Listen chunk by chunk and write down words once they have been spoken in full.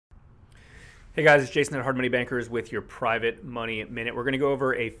Hey guys, it's Jason at Hard Money Bankers with your Private Money Minute. We're going to go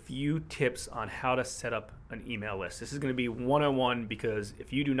over a few tips on how to set up an email list. This is going to be 101 because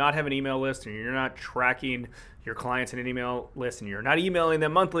if you do not have an email list and you're not tracking your clients in an email list and you're not emailing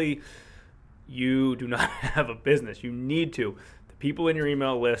them monthly, you do not have a business. You need to. The people in your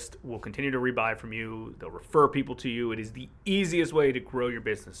email list will continue to rebuy from you. They'll refer people to you. It is the easiest way to grow your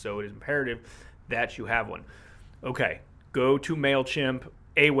business, so it is imperative that you have one. Okay, go to MailChimp,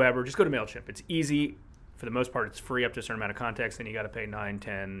 Aweber, just go to MailChimp. It's easy. For the most part, it's free up to a certain amount of context. Then you got to pay 9,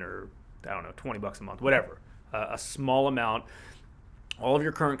 10, or I don't know, $20 a month, whatever. A small amount. All of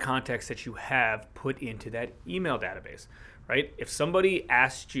your current contacts that you have put into that email database, right? If somebody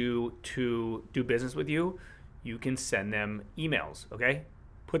asked you to do business with you, you can send them emails, okay?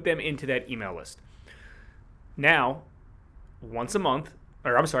 Put them into that email list. Now, once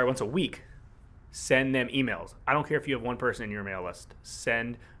a week, send them emails. I don't care if you have one person in your email list.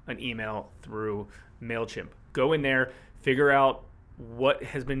 Send an email through MailChimp. Go in there, figure out what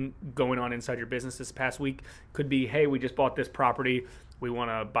has been going on inside your business this past week. Could be, hey, we just bought this property. We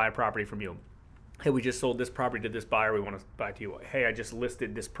want to buy a property from you. Hey, we just sold this property to this buyer. We want to buy it to you. Hey, I just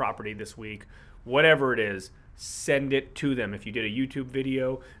listed this property this week. Whatever it is, send it to them. If you did a YouTube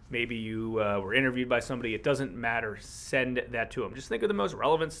video, maybe you were interviewed by somebody, it doesn't matter. Send that to them. Just think of the most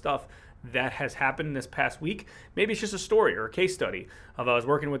relevant stuff that has happened this past week. Maybe it's just a story or a case study of I was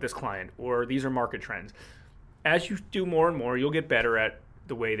working with this client, or these are market trends. As you do more and more, you'll get better at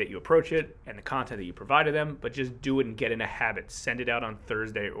the way that you approach it and the content that you provide to them, but just do it and get in a habit. Send it out on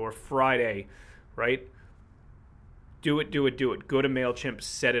Thursday or Friday, right? Do it. Go to MailChimp,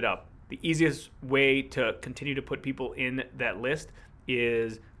 set it up. The easiest way to continue to put people in that list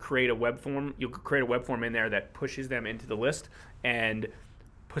is create a web form. You'll create a web form in there that pushes them into the list and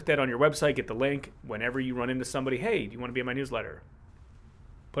put that on your website, get the link. Whenever you run into somebody, hey, do you want to be in my newsletter?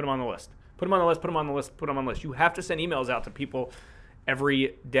 Put them on the list. Put them on the list. You have to send emails out to people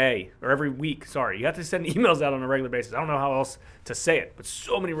every day or every week. You have to send emails out on a regular basis. I don't know how else to say it, but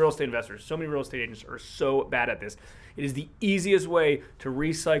so many real estate investors, so many real estate agents are so bad at this. It is the easiest way to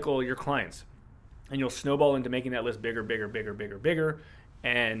recycle your clients, and you'll snowball into making that list bigger.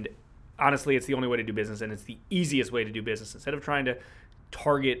 And honestly, it's the only way to do business, and it's the easiest way to do business. Instead of trying to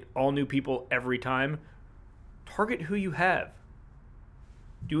target all new people every time, target who you have.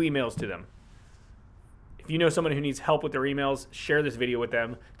 Do emails to them. If you know someone who needs help with their emails, share this video with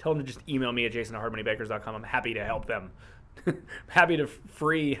them. Tell them to just email me at jason@hardmoneybankers.com. I'm happy to help them. Happy to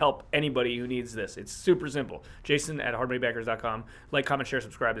free help anybody who needs this. It's super simple. Jason@hardmoneybankers.com. Like, comment, share,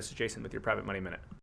 subscribe. This is Jason with your Private Money Minute.